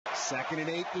2nd and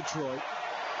 8, Detroit.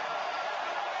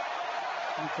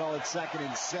 We call it 2nd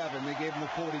and 7. They gave him the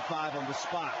 45 on the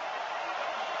spot.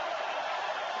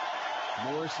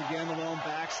 Morris again, the lone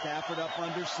back. Stafford up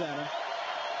under center.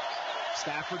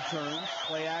 Stafford turns,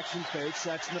 play action fake,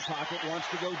 sets in the pocket, wants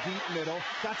to go deep middle.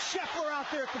 Got Scheffler out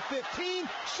there at the 15.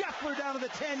 Scheffler down to the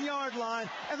 10-yard line,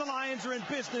 and the Lions are in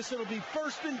business. It'll be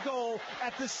 1st and goal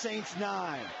at the Saints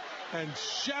 9. And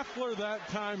Scheffler that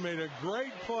time made a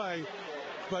great play,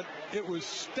 but it was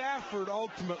Stafford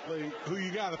ultimately who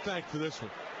you got to thank for this one.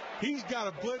 He's got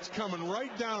a blitz coming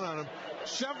right down on him.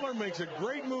 Scheffler makes a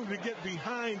great move to get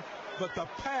behind, but the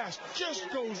pass just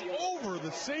goes over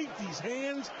the safety's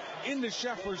hands into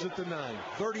Scheffler's at the 9.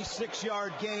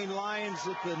 36-yard gain, Lions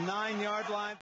at the 9-yard line.